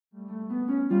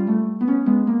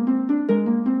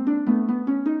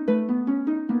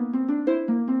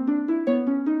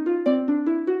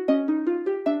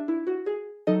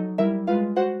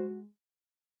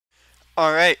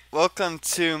Alright, welcome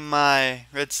to my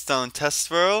Redstone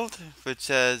test world, which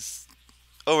has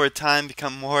over time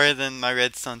become more than my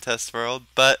Redstone test world.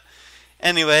 But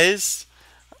anyways,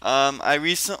 I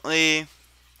recently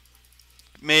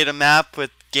made a map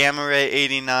with Gamma Ray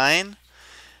 89.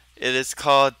 It is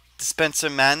called Dispenser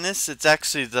Madness. It's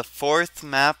actually the fourth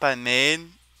map I made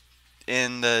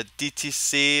in the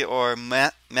DTC or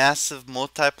Massive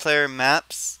Multiplayer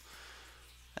maps.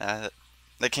 That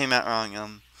came out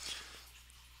wrong.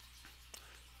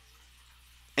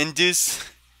 Induce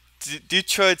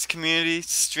Detroit's community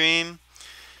stream.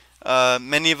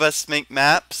 Many of us make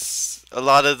maps. A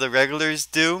lot of the regulars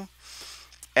do.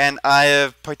 And I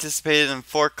have participated in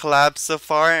 4 collabs so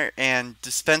far, and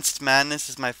Dispensed Madness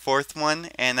is my 4th one,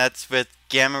 and that's with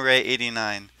Gamma Ray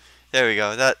 89. There we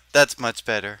go. That's much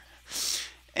better.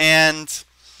 And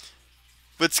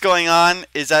what's going on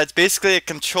is that it's basically a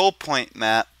control point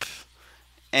map,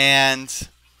 and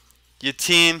your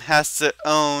team has to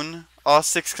own all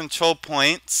 6 control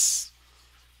points.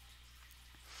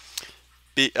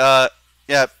 Yeah,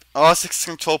 all 6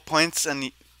 control points,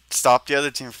 and stop the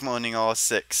other team from owning all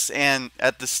 6. And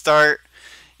at the start,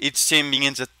 each team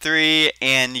begins with 3,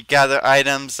 and you gather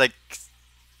items like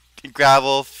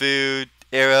gravel, food,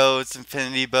 arrows,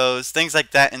 infinity bows, things like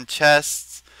that in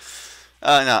chests.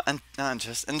 No, not in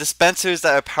chests. And dispensers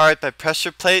that are powered by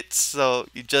pressure plates, so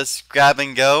you just grab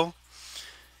and go.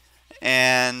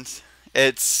 And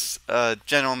it's a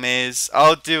general maze.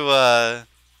 I'll do a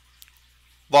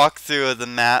walkthrough of the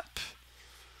map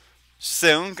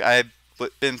soon. I've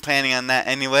been planning on that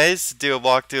anyways, to do a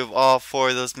walkthrough of all 4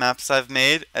 of those maps I've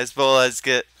made, as well as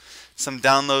get some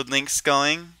download links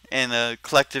going in a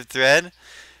collective thread.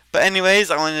 But anyways,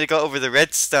 I wanted to go over the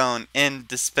redstone in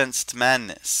Dispensed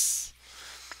Madness.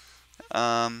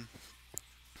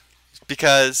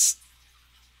 Because,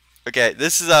 okay,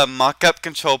 this is a mock-up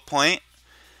control point.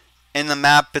 In the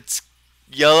map, it's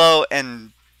yellow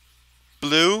and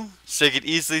blue, so you can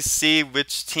easily see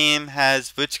which team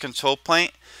has which control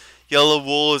point. Yellow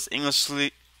wool is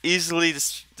easily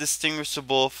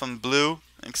distinguishable from blue,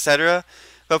 etc.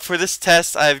 But for this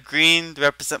test, I have green to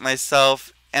represent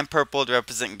myself and purple to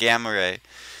represent Gamma Ray.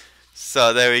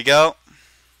 So there we go.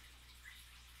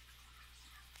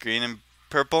 Green and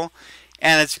purple.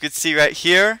 And as you can see right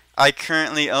here, I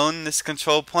currently own this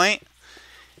control point.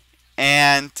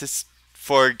 And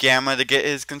for Gamma to get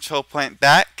his control point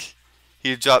back,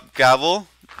 you drop gravel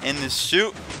in the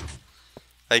chute,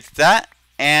 like that,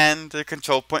 and the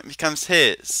control point becomes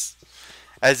his.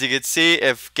 As you can see,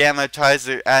 if Gamma tries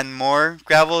to add more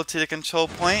gravel to the control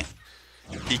point,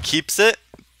 he keeps it,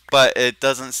 but it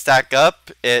doesn't stack up,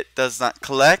 it does not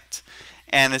collect,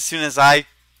 and as soon as I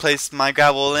place my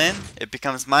gravel in, it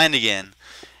becomes mine again.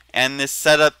 And this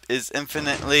setup is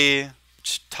infinitely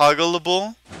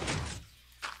toggleable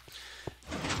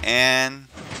and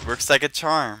works like a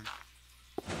charm.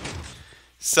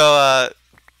 So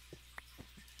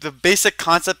the basic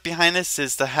concept behind this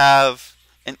is to have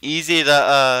an easy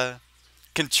to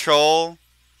control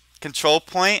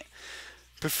point,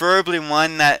 preferably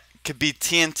one that could be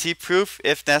TNT proof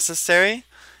if necessary,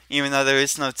 even though there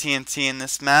is no TNT in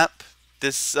this map.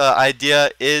 This idea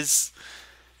is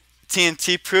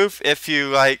TNT proof if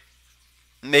you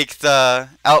make the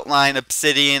outline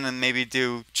obsidian and maybe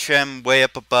do trim way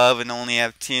up above and only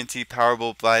have TNT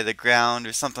powerable by the ground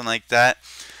or something like that,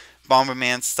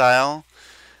 Bomberman style.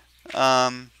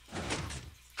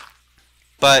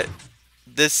 But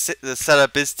the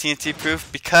setup is TNT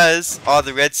proof because all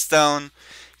the redstone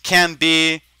can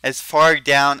be as far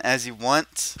down as you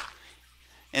want.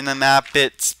 In the map,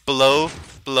 it's below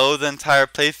the entire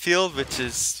playfield, which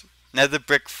is nether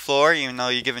brick floor, even though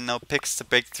you're given no picks to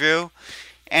break through.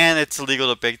 And it's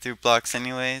illegal to break through blocks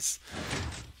anyways.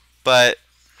 But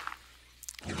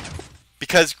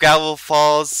because gravel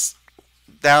falls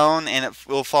down and it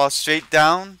will fall straight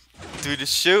down through the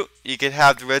chute, you could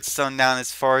have the redstone down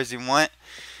as far as you want,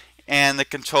 and the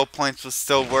control points will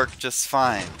still work just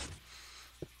fine.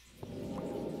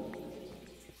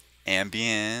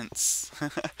 Ambience.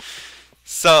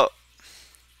 So,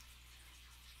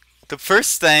 the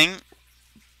first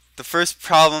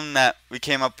problem that we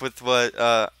came up with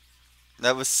that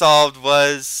was solved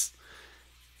was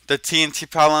the TNT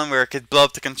problem, where it could blow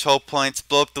up the control points,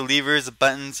 blow up the levers, the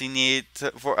buttons you need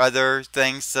for other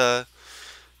things to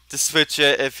switch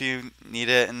it if you need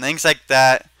it, and things like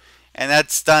that. And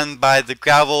that's done by the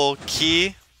gravel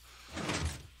key.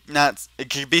 It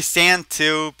could be sand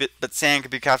too, but sand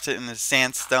could be crafted in the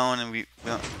sandstone, and we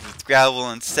went with gravel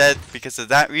instead because of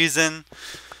that reason.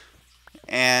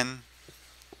 And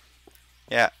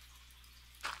yeah,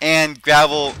 and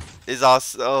gravel is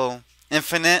also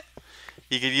infinite.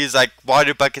 You could use like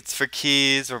water buckets for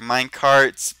keys or mine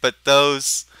carts, but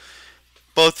those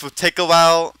both will take a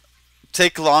while,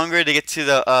 take longer to get to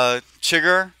the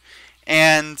trigger,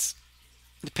 and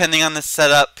depending on the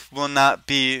setup, will not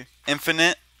be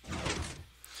infinite.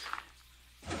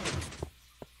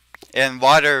 And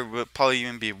water would probably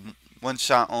even be one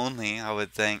shot only, I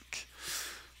would think.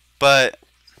 But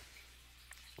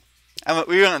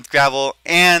we went with gravel,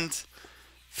 and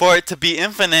for it to be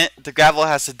infinite, the gravel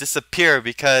has to disappear,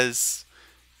 because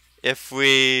if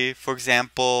we, for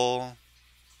example,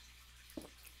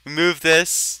 remove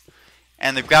this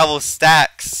and the gravel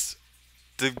stacks,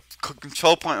 the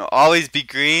control point will always be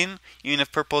green. Even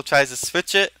if purple tries to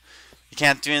switch it, you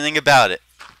can't do anything about it.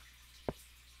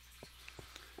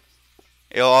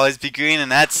 It'll always be green,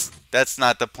 and that's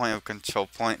not the point of control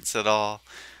points at all.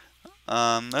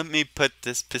 Let me put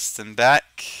this piston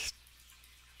back.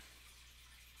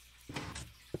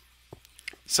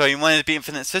 So you want it to be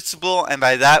infinite switchable, and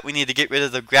by that we need to get rid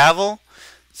of the gravel.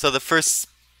 So the first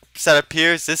setup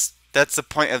here is this. That's the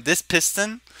point of this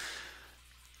piston.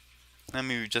 Let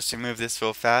me just remove this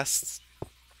real fast.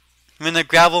 When the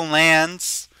gravel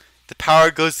lands, the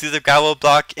power goes through the gravel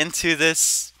block into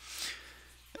this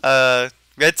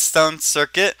redstone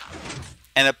circuit,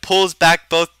 and it pulls back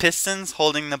both pistons,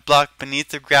 holding the block beneath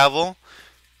the gravel.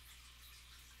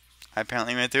 I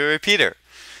apparently went through a repeater.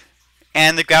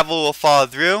 And the gravel will fall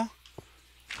through.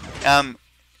 I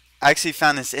actually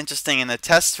found this interesting in the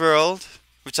test world,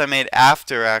 which I made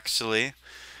after actually.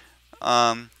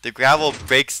 The gravel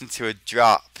breaks into a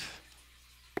drop.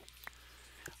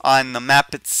 On the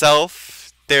map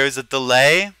itself, there's a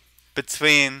delay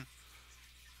between,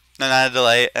 no, not a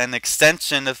delay, an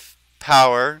extension of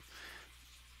power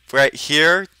right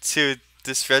here to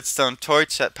this redstone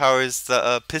torch that powers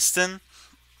the piston.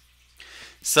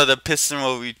 So the piston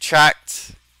will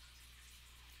retract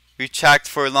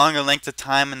for a longer length of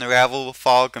time, and the gravel will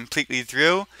fall completely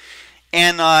through.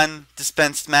 And on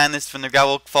Dispensed Madness, when the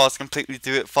gravel falls completely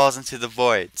through, it falls into the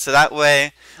void. So that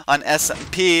way, on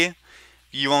SMP,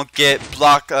 you won't get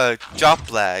drop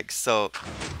lag. So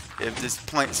if this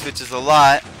point switches a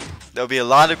lot, there'll be a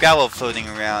lot of gravel floating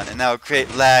around, and that will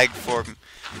create lag for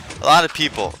a lot of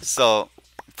people. So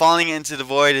falling into the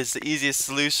void is the easiest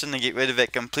solution to get rid of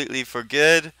it completely for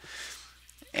good.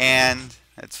 And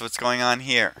that's what's going on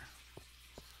here.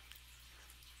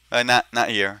 Not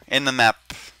here, in the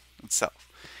map itself.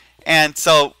 And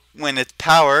so when it's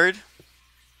powered,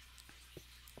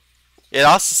 it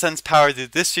also sends power through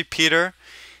this repeater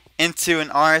into an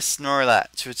RS NOR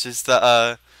latch, which is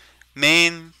the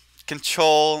main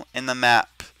control in the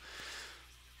map.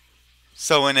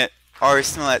 So when it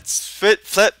RS NOR latch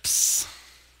flips,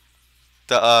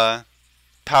 the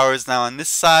power is now on this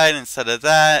side instead of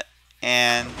that,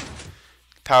 and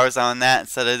power is on that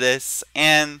instead of this,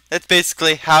 and that's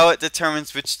basically how it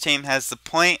determines which team has the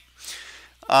point.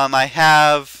 I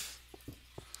have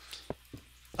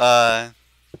the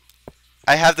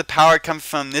power come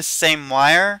from this same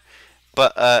wire,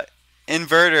 but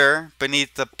inverter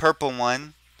beneath the purple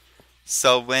one.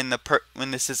 So when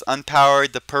this is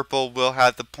unpowered, the purple will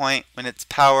have the point. When it's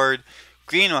powered,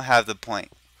 green will have the point.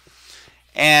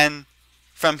 And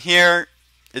from here,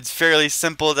 it's fairly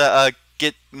simple to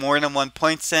get more than 1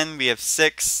 points in. We have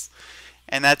 6,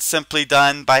 and that's simply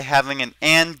done by having an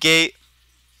AND gate.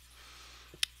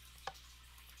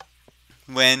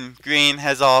 When green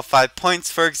has all 5 points,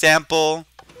 for example,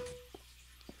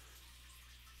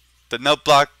 the note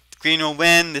block, green will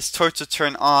win. This torch will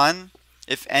turn on.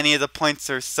 If any of the points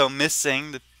are still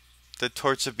missing, the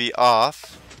torch will be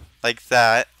off, like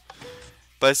that.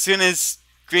 But as soon as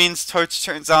green's torch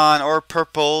turns on, or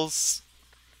purple's,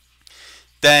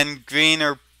 then green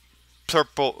or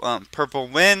purple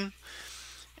win,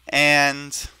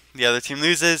 and the other team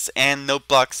loses, and note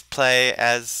blocks play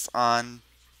as on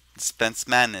Dispensed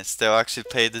Madness. They'll actually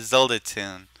play the Zelda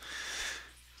tune,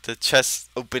 the chest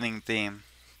opening theme.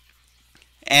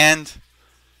 And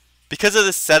because of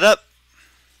the setup,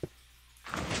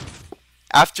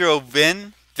 after a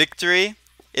victory,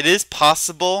 it is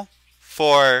possible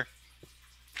for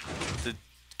the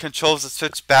controls to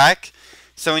switch back.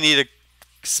 So we need a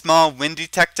small wind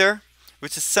detector,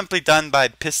 which is simply done by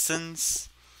pistons,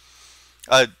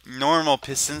 normal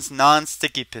pistons,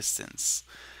 non-sticky pistons.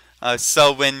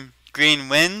 So when green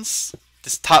wins,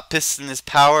 this top piston is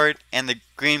powered and the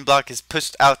green block is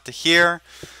pushed out to here.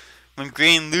 When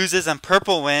green loses and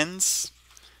purple wins,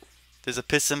 there's a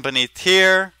piston beneath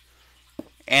here,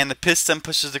 and the piston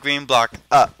pushes the green block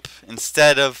up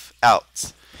instead of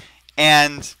out.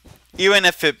 And even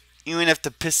if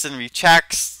the piston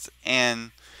retracts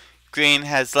and green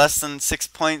has less than 6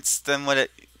 points than what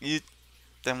it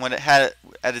than what it had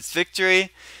at its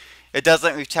victory. It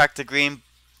doesn't retract a green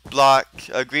block,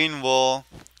 a green wool,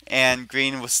 and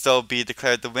green will still be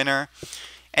declared the winner.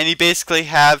 And you basically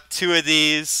have two of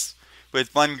these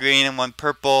with one green and one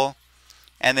purple,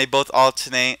 and they both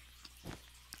alternate.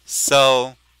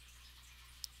 So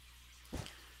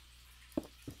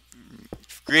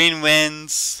if green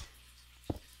wins,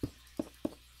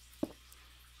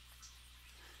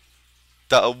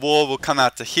 the wool will come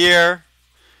out to here,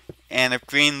 and if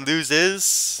green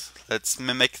loses, let's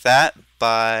mimic that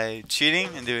by cheating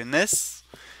and doing this.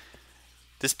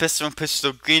 This piston will push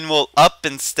the green wool up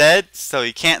instead, so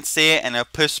you can't see it, and it'll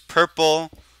push purple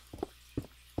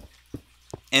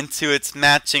into its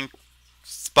matching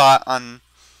spot in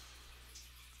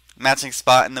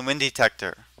the wind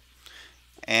detector.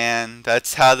 And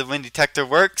that's how the wind detector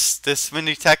works. This wind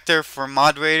detector for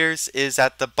moderators is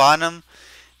at the bottom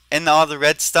in all the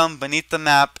redstone beneath the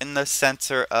map in the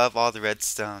center of all the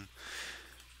redstone.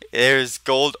 There's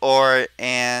gold ore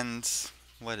and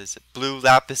what is it? Blue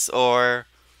lapis ore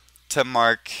to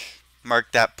mark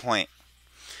that point.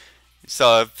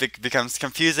 So if it becomes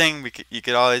confusing, you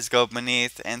could always go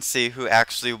beneath and see who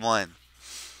actually won.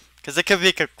 Because it could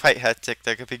be quite hectic.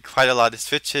 There could be quite a lot of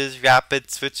switches,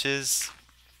 rapid switches,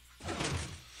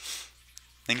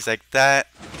 things like that.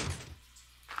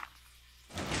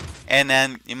 And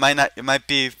then it might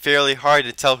be fairly hard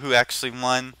to tell who actually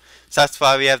won. So that's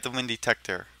why we have the wind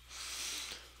detector.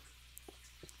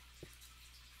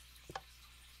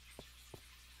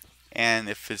 And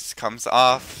if this comes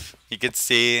off, you can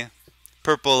see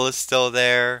purple is still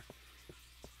there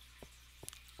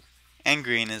and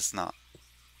green is not.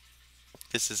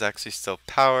 This is actually still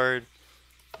powered.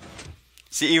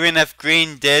 See, even if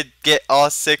green did get all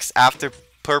 6 after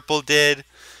purple did,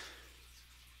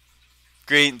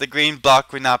 the green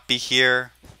block would not be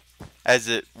here as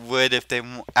it would if they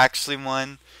actually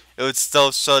won. It would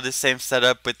still show the same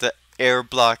setup with the air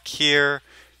block here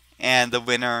and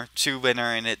the true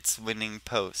winner in its winning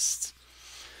post.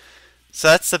 So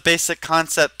that's the basic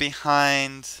concept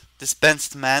behind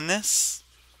Dispensed Madness.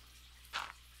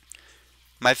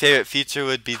 My favorite feature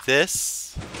would be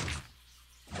this.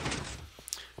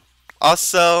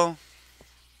 Also,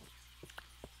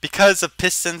 because of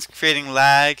pistons creating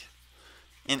lag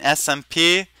in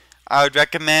SMP, I would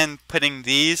recommend putting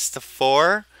these to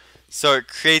 4 so it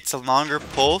creates a longer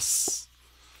pulse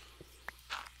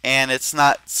and it's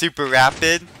not super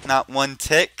rapid, not one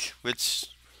tick, which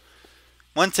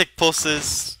one tick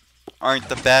pulses aren't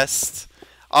the best.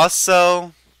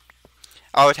 Also,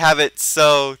 I would have it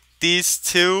so these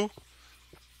two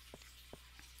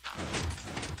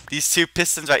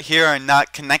pistons right here are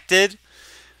not connected.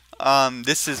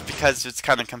 This is because it's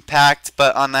kind of compact,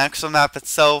 but on the actual map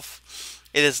itself,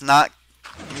 it is not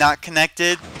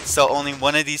connected, so only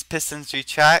one of these pistons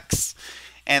retracts.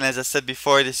 And as I said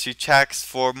before, this retracts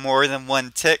for more than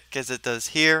one tick, as it does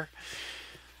here.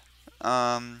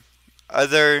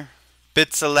 Other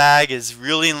bits of lag is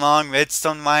really long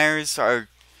redstone wires are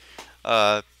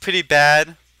pretty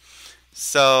bad.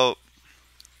 So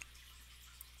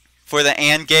for the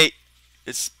AND gate,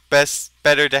 it's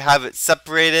better to have it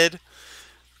separated.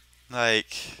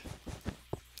 Like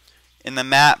in the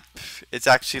map, it's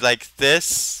actually like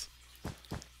this.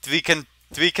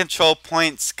 Three control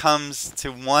points comes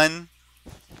to one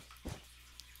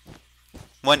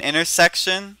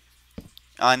intersection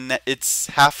on its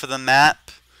half of the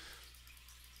map,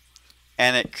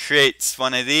 and it creates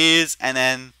one of these, and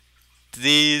then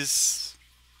these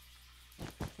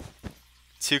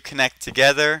two connect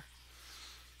together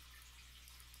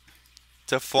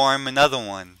to form another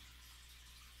one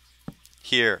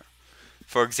here,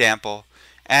 for example.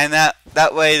 And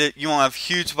that way that you won't have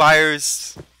huge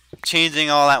wires changing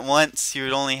all at once. You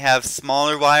would only have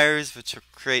smaller wires, which will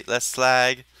create less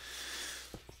lag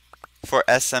for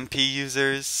SMP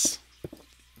users,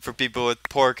 for people with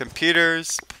poorer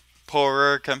computers,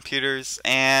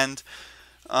 and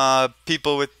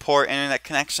people with poor internet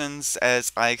connections,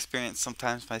 as I experience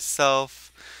sometimes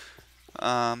myself.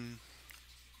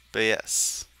 But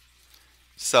yes,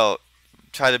 so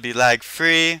try to be lag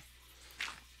free.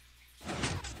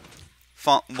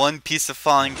 One piece of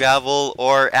falling gravel,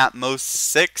 or at most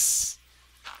 6,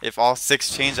 if all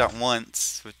 6 change at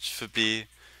once, which would be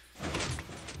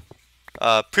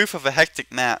proof of a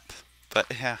hectic map. But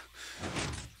yeah,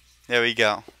 there we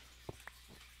go.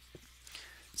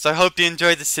 So I hope you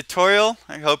enjoyed this tutorial.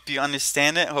 I hope you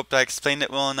understand it. I hope I explained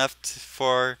it well enough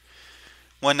for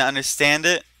one to understand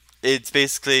it. It's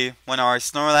basically 1R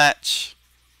Snorlatch,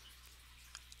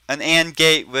 an AND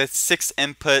gate with 6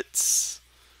 inputs,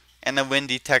 and a wind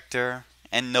detector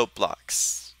and note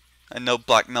blocks. a note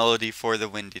block melody for the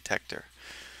win detector.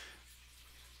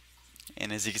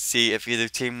 And as you can see, if either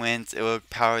team wins, it will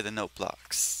power the note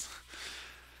blocks.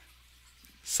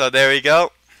 So there we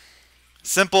go.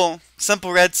 Simple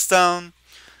redstone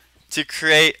to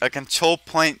create a control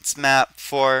points map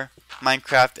for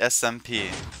Minecraft SMP.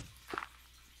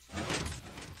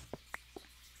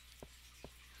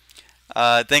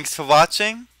 Thanks for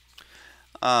watching.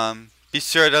 Be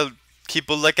sure to keep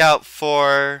a lookout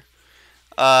for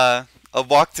a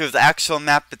walkthrough of the actual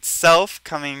map itself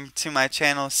coming to my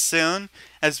channel soon,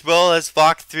 as well as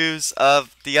walkthroughs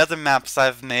of the other maps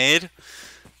I've made.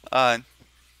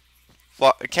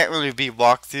 It can't really be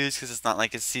walkthroughs because it's not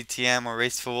like a CTM or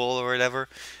Race for Wool or whatever.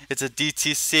 It's a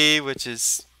DTC, which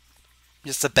is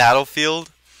just a battlefield.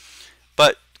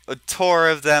 But a tour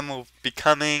of them will be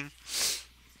coming.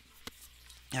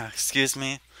 Excuse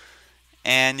me.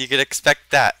 And you could expect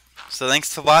that. So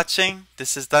thanks for watching.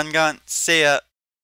 This is Thungon. See ya.